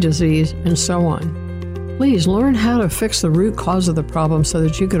 kidney disease, and so on. Please learn how to fix the root cause of the problem so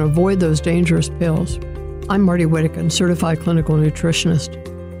that you can avoid those dangerous pills. I'm Marty Whittaker, certified clinical nutritionist.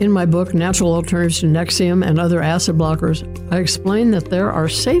 In my book, Natural Alternatives to Nexium and Other Acid Blockers, I explain that there are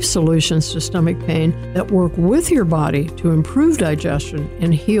safe solutions to stomach pain that work with your body to improve digestion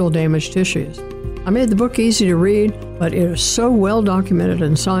and heal damaged tissues. I made the book easy to read, but it is so well documented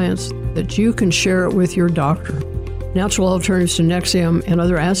in science that you can share it with your doctor. Natural Alternatives to Nexium and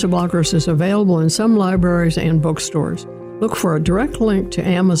Other Acid Blockers is available in some libraries and bookstores. Look for a direct link to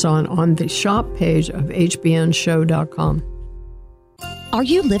Amazon on the shop page of hbnshow.com. Are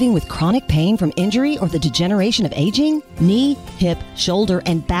you living with chronic pain from injury or the degeneration of aging? Knee, hip, shoulder,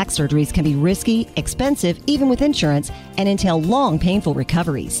 and back surgeries can be risky, expensive, even with insurance, and entail long, painful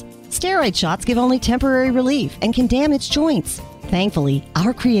recoveries. Steroid shots give only temporary relief and can damage joints. Thankfully,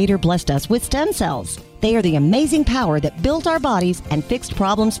 our Creator blessed us with stem cells. They are the amazing power that built our bodies and fixed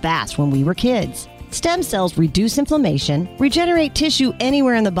problems fast when we were kids. Stem cells reduce inflammation, regenerate tissue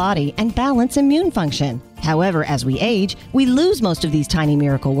anywhere in the body, and balance immune function. However, as we age, we lose most of these tiny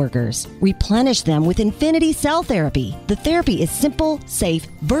miracle workers. Replenish them with Infinity Cell Therapy. The therapy is simple, safe,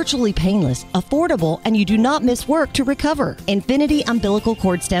 virtually painless, affordable, and you do not miss work to recover. Infinity umbilical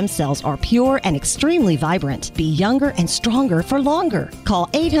cord stem cells are pure and extremely vibrant. Be younger and stronger for longer. Call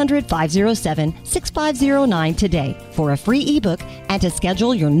 800-507-6509 today for a free ebook and to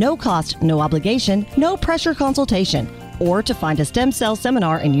schedule your no-cost, no-obligation, no-pressure consultation, or to find a stem cell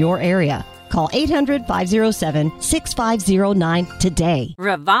seminar in your area. Call 800-507-6509 today.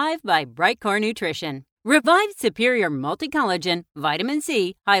 Revive by Brightcore Nutrition. Revive's superior multi-collagen, vitamin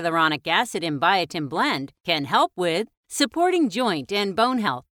C, hyaluronic acid, and biotin blend can help with supporting joint and bone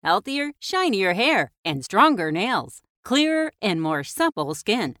health, healthier, shinier hair, and stronger nails, clearer and more supple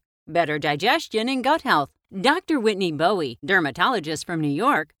skin, better digestion and gut health. Dr. Whitney Bowie, dermatologist from New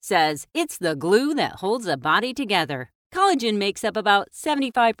York, says it's the glue that holds a body together. Collagen makes up about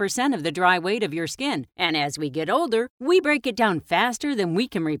 75% of the dry weight of your skin, and as we get older, we break it down faster than we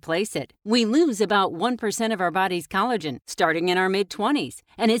can replace it. We lose about 1% of our body's collagen, starting in our mid-20s,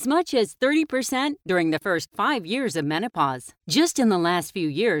 and as much as 30% during the first 5 years of menopause. Just in the last few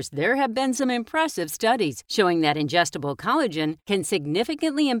years, there have been some impressive studies showing that ingestible collagen can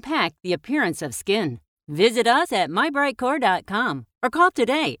significantly impact the appearance of skin. Visit us at mybrightcore.com or call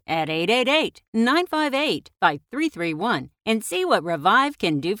today at 888-958-5331 and see what Revive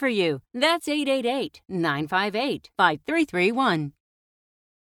can do for you. That's 888-958-5331.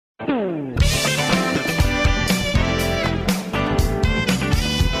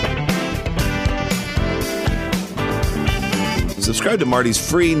 Subscribe to Marty's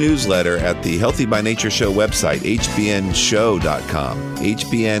free newsletter at the Healthy by Nature Show website, hbnshow.com.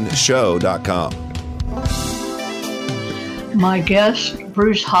 hbnshow.com. My guest,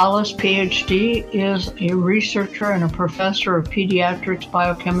 Bruce Hollis, Ph.D., is a researcher and a professor of pediatrics,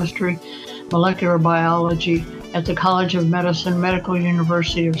 biochemistry, molecular biology at the College of Medicine, Medical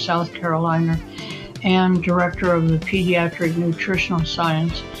University of South Carolina, and director of the Pediatric Nutritional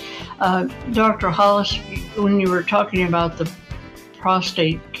Science. Dr. Hollis, when you were talking about the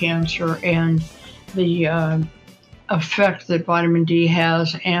prostate cancer and the effect that vitamin D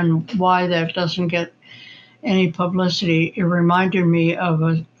has and why that doesn't get any publicity, it reminded me of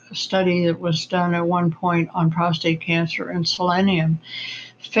a study that was done at one point on prostate cancer and selenium.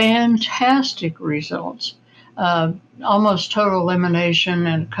 Fantastic results. Almost total elimination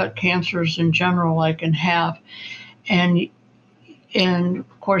and cut cancers in general like in half. And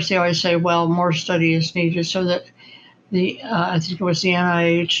of course they always say, well, more study is needed, so that I think it was the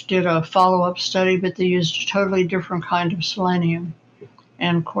NIH did a follow-up study, but they used a totally different kind of selenium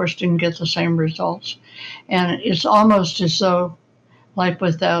and of course didn't get the same results. And it's almost as though, like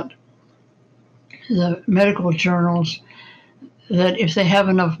without the medical journals, that if they have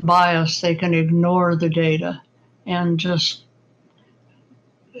enough bias, they can ignore the data and just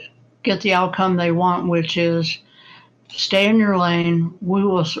get the outcome they want, which is stay in your lane. We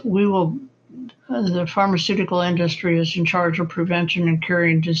will. The pharmaceutical industry is in charge of prevention and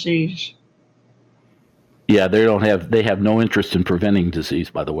curing disease. Yeah, they have no interest in preventing disease,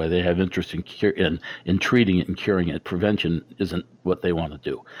 by the way. They have interest in treating it and curing it. Prevention isn't what they want to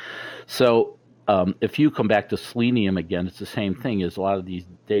do. So if you come back to selenium again, it's the same thing as a lot of these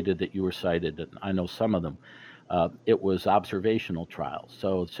data that you were cited, and I know some of them. It was observational trials.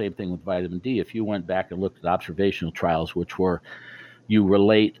 So the same thing with vitamin D. If you went back and looked at observational trials, which were you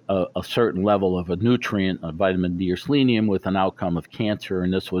relate a certain level of a nutrient, vitamin D or selenium, with an outcome of cancer,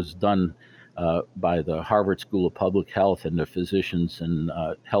 and this was done by the Harvard School of Public Health and the physicians and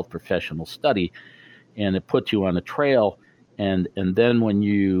health professional study, and it puts you on a trail. And then when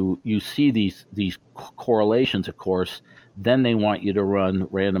you see these correlations, of course, then they want you to run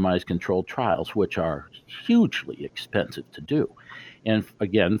randomized controlled trials, which are hugely expensive to do. And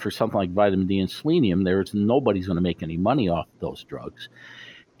again, for something like vitamin D and selenium, nobody's going to make any money off those drugs.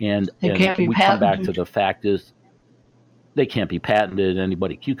 And we come back to the fact is they can't be patented.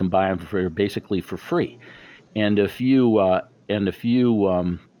 You can buy them basically for free. And if you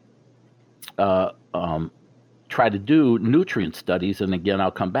try to do nutrient studies, and again,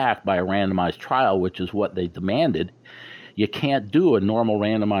 I'll come back by a randomized trial, which is what they demanded. You can't do a normal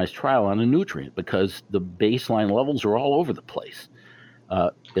randomized trial on a nutrient because the baseline levels are all over the place.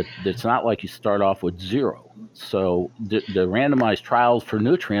 It's not like you start off with zero. So the randomized trials for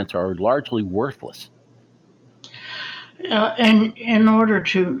nutrients are largely worthless. And in order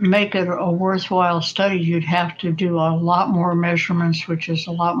to make it a worthwhile study, you'd have to do a lot more measurements, which is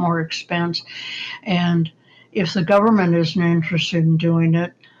a lot more expense. And if the government isn't interested in doing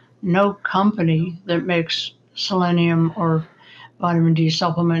it, no company that makes selenium or vitamin D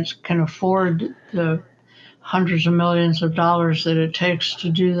supplements can afford the hundreds of millions of dollars that it takes to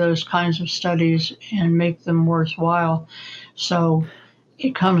do those kinds of studies and make them worthwhile. So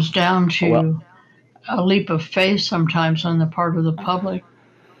it comes down to a leap of faith sometimes on the part of the public.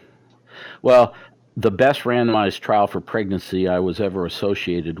 Well, the best randomized trial for pregnancy I was ever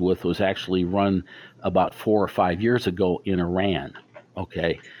associated with was actually run about 4 or 5 years ago in Iran.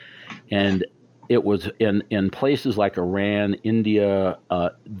 Okay. And it was in places like Iran, India,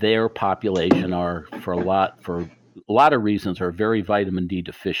 their population are for a lot of reasons are very vitamin D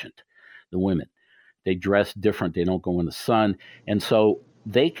deficient, the women. They dress different, they don't go in the sun. And so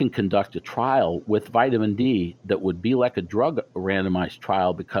they can conduct a trial with vitamin D that would be like a drug randomized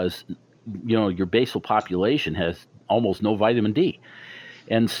trial because your basal population has almost no vitamin D.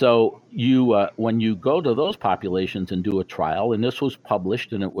 And so when you go to those populations and do a trial, and this was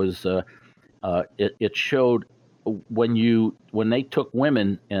published, and it was it showed when they took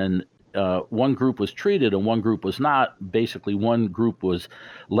women and one group was treated and one group was not, basically one group was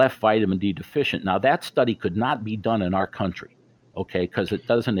left vitamin D deficient. Now that study could not be done in our country, okay, because it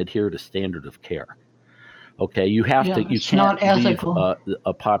doesn't adhere to standard of care. Okay, you have to. You can't. Not ethical.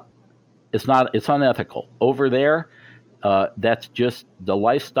 It's unethical over there. That's just the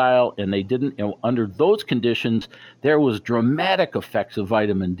lifestyle, and they didn't. Under those conditions, there was dramatic effects of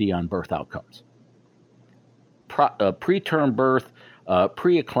vitamin D on birth outcomes. Preterm birth,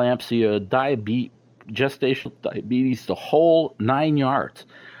 preeclampsia, gestational diabetes, the whole 9 yards.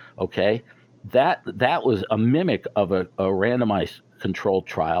 Okay, that was a mimic of a randomized controlled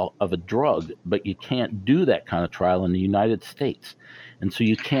trial of a drug, but you can't do that kind of trial in the United States, and so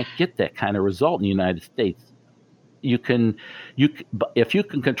you can't get that kind of result in the United States. If you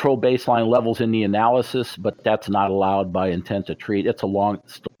can control baseline levels in the analysis, but that's not allowed by intent to treat. It's a long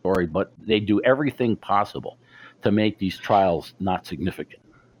story, but they do everything possible to make these trials not significant.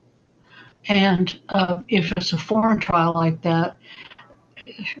 And if it's a foreign trial like that,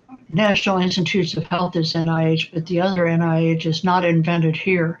 National Institutes of Health is NIH, but the other NIH is not invented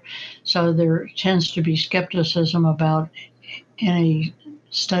here. So there tends to be skepticism about any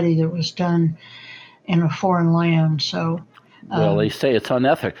study that was done in a foreign land. So, well, they say it's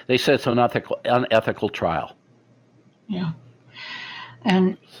unethical. They say it's an unethical trial. Yeah,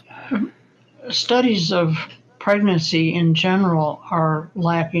 and studies of pregnancy in general are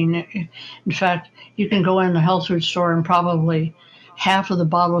lacking. In fact, you can go in the health food store and probably half of the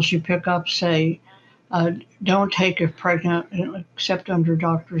bottles you pick up say, don't take if pregnant except under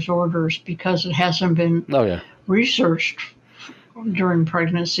doctor's orders, because it hasn't been researched during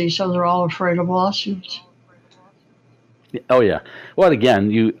pregnancy, so they're all afraid of lawsuits. Oh yeah. Well, again,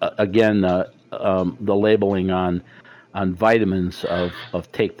 the labeling on vitamins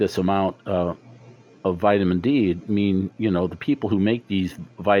of take this amount of vitamin D mean, the people who make these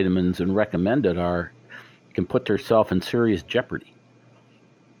vitamins and recommend it can put themselves in serious jeopardy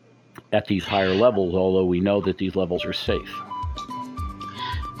at these higher levels, although we know that these levels are safe.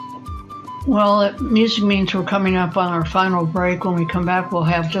 Well, music means we're coming up on our final break. When we come back, we'll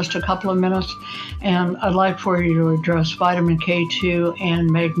have just a couple of minutes, and I'd like for you to address vitamin K2 and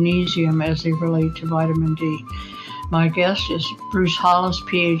magnesium as they relate to vitamin D. My guest is Bruce Hollis,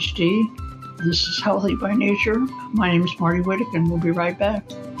 Ph.D. This is Healthy by Nature. My name is Marty Whittick, and we'll be right back.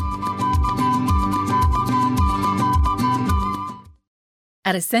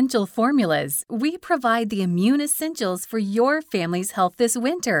 At Essential Formulas, we provide the immune essentials for your family's health this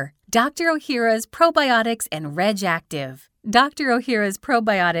winter. Dr. Ohhira's Probiotics and Reg Active. Dr. Ohhira's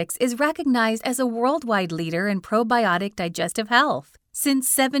Probiotics is recognized as a worldwide leader in probiotic digestive health. Since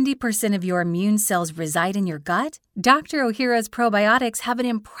 70% of your immune cells reside in your gut, Dr. Ohhira's Probiotics have an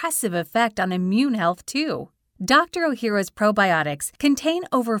impressive effect on immune health too. Dr. Ohhira's Probiotics contain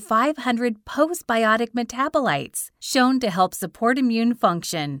over 500 postbiotic metabolites shown to help support immune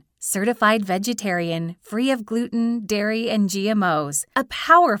function. Certified vegetarian, free of gluten, dairy, and GMOs. A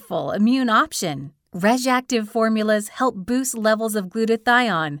powerful immune option. Reg Active formulas help boost levels of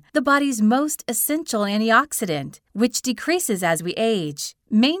glutathione, the body's most essential antioxidant, which decreases as we age.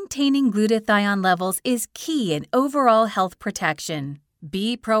 Maintaining glutathione levels is key in overall health protection.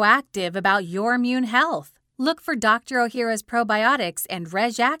 Be proactive about your immune health. Look for Dr. Ohhira's Probiotics and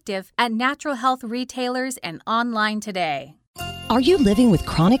Reg Active at natural health retailers and online today. Are you living with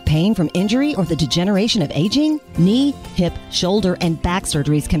chronic pain from injury or the degeneration of aging? Knee, hip, shoulder, and back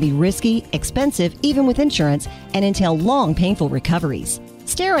surgeries can be risky, expensive, even with insurance, and entail long, painful recoveries.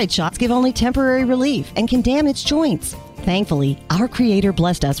 Steroid shots give only temporary relief and can damage joints. Thankfully, our Creator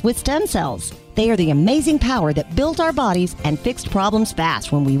blessed us with stem cells. They are the amazing power that built our bodies and fixed problems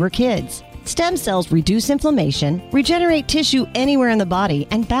fast when we were kids. Stem cells reduce inflammation, regenerate tissue anywhere in the body,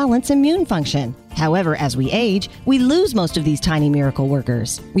 and balance immune function. However, as we age, we lose most of these tiny miracle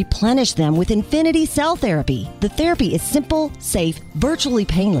workers. Replenish them with Infinity Cell Therapy. The therapy is simple, safe, virtually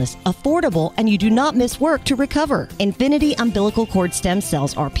painless, affordable, and you do not miss work to recover. Infinity umbilical cord stem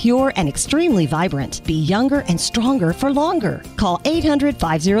cells are pure and extremely vibrant. Be younger and stronger for longer. Call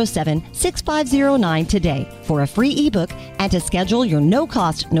 800-507-6509 today for a free ebook and to schedule your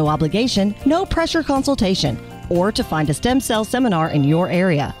no-cost, no-obligation, no-pressure consultation, or to find a stem cell seminar in your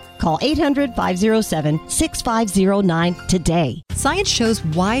area. Call 800-507-6509 today. Science shows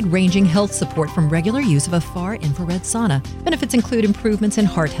wide-ranging health support from regular use of a far-infrared sauna. Benefits include improvements in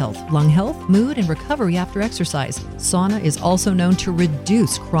heart health, lung health, mood, and recovery after exercise. Sauna is also known to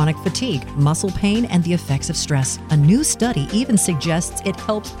reduce chronic fatigue, muscle pain, and the effects of stress. A new study even suggests it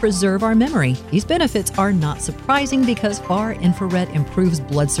helps preserve our memory. These benefits are not surprising because far-infrared improves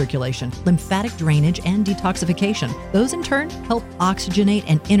blood circulation, lymphatic drainage, and detoxification. Those in turn help oxygenate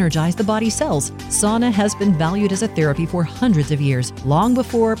and energize the body's cells. Sauna has been valued as a therapy for hundreds of years, long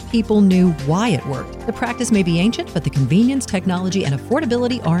before people knew why it worked. The practice may be ancient, but the convenience, technology, and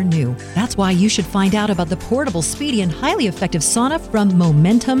affordability are new. That's why you should find out about the portable, speedy, and highly effective sauna from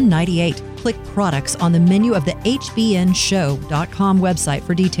Momentum 98. Click products on the menu of the hbnshow.com website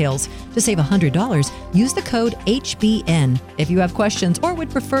for details. To save $100, use the code HBN. If you have questions or would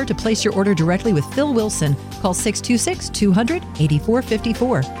prefer to place your order directly with Phil Wilson, call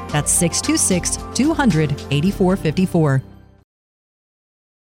 626-200-8454. That's 626-200-8454.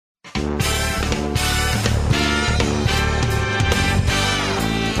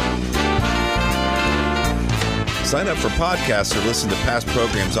 Sign up for podcasts or listen to past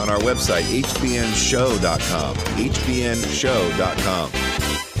programs on our website, hbnshow.com. hbnshow.com.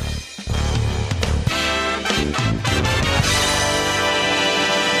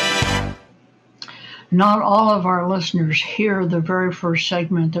 Not all of our listeners hear the very first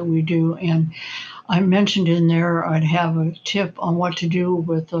segment that we do, and I mentioned in there I'd have a tip on what to do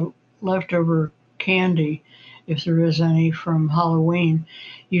with the leftover candy, if there is any, from Halloween.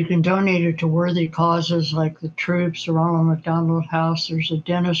 You can donate it to worthy causes like the troops, the Ronald McDonald House. There's a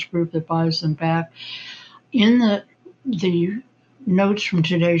dentist group that buys them back. In the notes from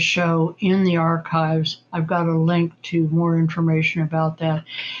today's show, in the archives, I've got a link to more information about that.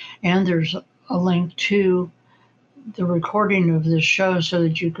 And there's a link to the recording of this show so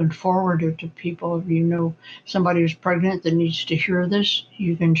that you can forward it to people. If you know somebody who's pregnant that needs to hear this,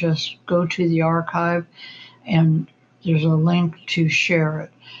 you can just go to the archive and there's a link to share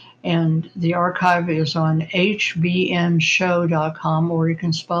it. And the archive is on hbnshow.com, or you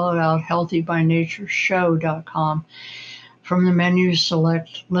can spell it out, healthybynatureshow.com. From the menu,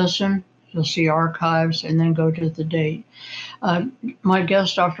 select listen, you'll see archives, and then go to the date. My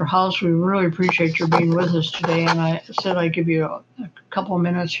guest, Dr. Hollis, we really appreciate your being with us today, and I said I'd give you a couple of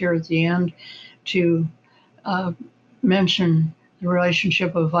minutes here at the end to mention the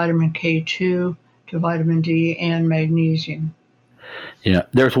relationship of vitamin K2 to vitamin D and magnesium. Yeah,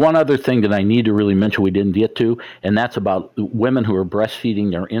 there's one other thing that I need to really mention we didn't get to, and that's about women who are breastfeeding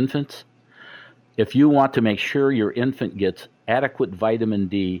their infants. If you want to make sure your infant gets adequate vitamin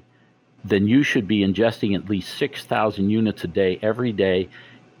D, then you should be ingesting at least 6,000 units a day every day.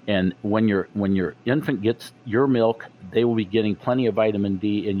 And when your infant gets your milk, they will be getting plenty of vitamin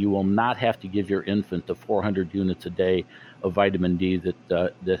D, and you will not have to give your infant the 400 units a day of vitamin D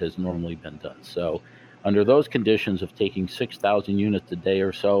that has normally been done. So under those conditions of taking 6,000 units a day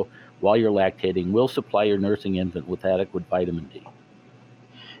or so while you're lactating will supply your nursing infant with adequate vitamin D.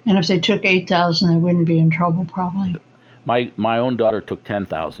 And if they took 8,000, they wouldn't be in trouble, probably. My own daughter took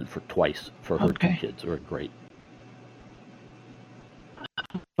 10,000 for twice for her two kids. They were great.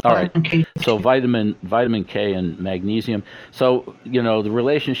 All right. So vitamin K and magnesium. So, the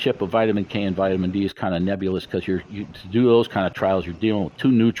relationship of vitamin K and vitamin D is kind of nebulous because to do those kind of trials, you're dealing with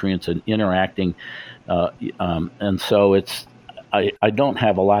two nutrients and interacting. And so I don't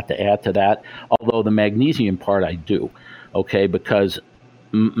have a lot to add to that, although the magnesium part I do. Okay, because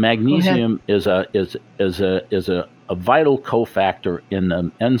magnesium is a vital cofactor in the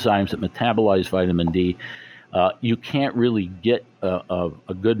enzymes that metabolize vitamin D. You can't really get a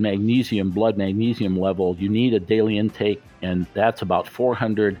good blood magnesium level. You need a daily intake, and that's about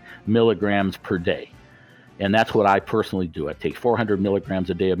 400 milligrams per day. And that's what I personally do. I take 400 milligrams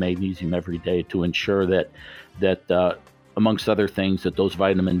a day of magnesium every day to ensure that amongst other things, that those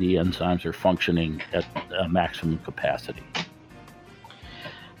vitamin D enzymes are functioning at maximum capacity.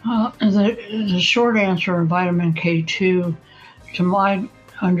 The short answer on vitamin K2, to my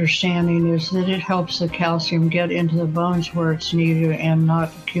understanding, is that it helps the calcium get into the bones where it's needed and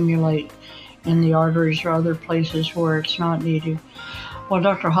not accumulate in the arteries or other places where it's not needed. Well,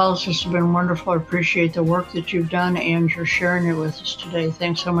 Dr. Hollis, this has been wonderful. I appreciate the work that you've done and you're sharing it with us today.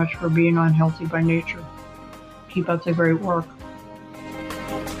 Thanks so much for being on Healthy by Nature. Keep up the great work.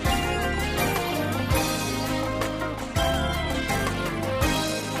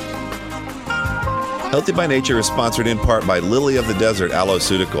 Healthy by Nature is sponsored in part by Lily of the Desert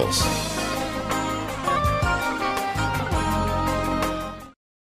Aloeceuticals.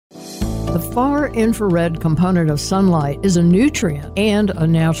 The far infrared component of sunlight is a nutrient and a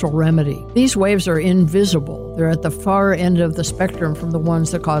natural remedy. These waves are invisible. They're at the far end of the spectrum from the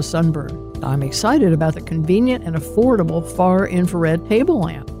ones that cause sunburn. I'm excited about the convenient and affordable far infrared table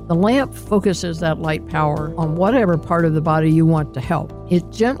lamp. The lamp focuses that light power on whatever part of the body you want to help. It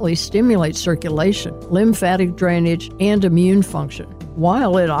gently stimulates circulation, lymphatic drainage, and immune function,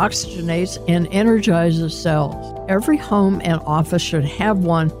 while it oxygenates and energizes cells. Every home and office should have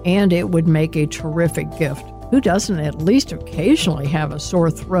one, and it would make a terrific gift. Who doesn't at least occasionally have a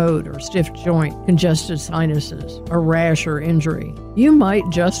sore throat or stiff joint, congested sinuses, a rash or injury? You might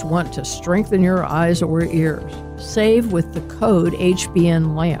just want to strengthen your eyes or ears. Save with the code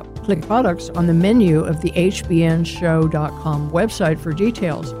HBNLAMP. Click products on the menu of the hbnshow.com website for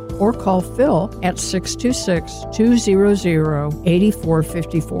details, or call Phil at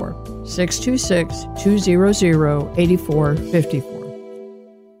 626-200-8454. 626-200-8454.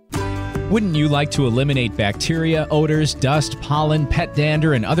 Wouldn't you like to eliminate bacteria, odors, dust, pollen, pet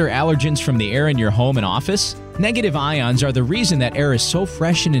dander, and other allergens from the air in your home and office? Negative ions are the reason that air is so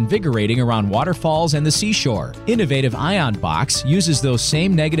fresh and invigorating around waterfalls and the seashore. Innovative Ion Box uses those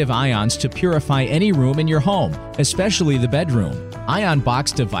same negative ions to purify any room in your home, especially the bedroom. Ion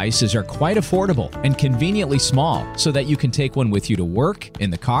Box devices are quite affordable and conveniently small so that you can take one with you to work, in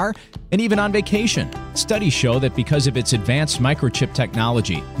the car, and even on vacation. Studies show that because of its advanced microchip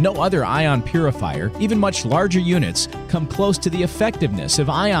technology, no other ion purifier, even much larger units, come close to the effectiveness of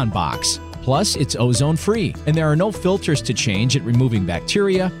Ion Box. Plus, it's ozone-free, and there are no filters to change at removing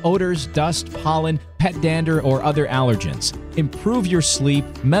bacteria, odors, dust, pollen, pet dander, or other allergens. Improve your sleep,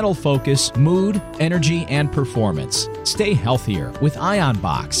 mental focus, mood, energy, and performance. Stay healthier with Ion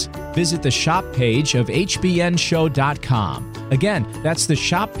Box. Visit the shop page of hbnshow.com. Again, that's the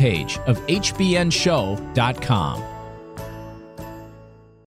shop page of hbnshow.com.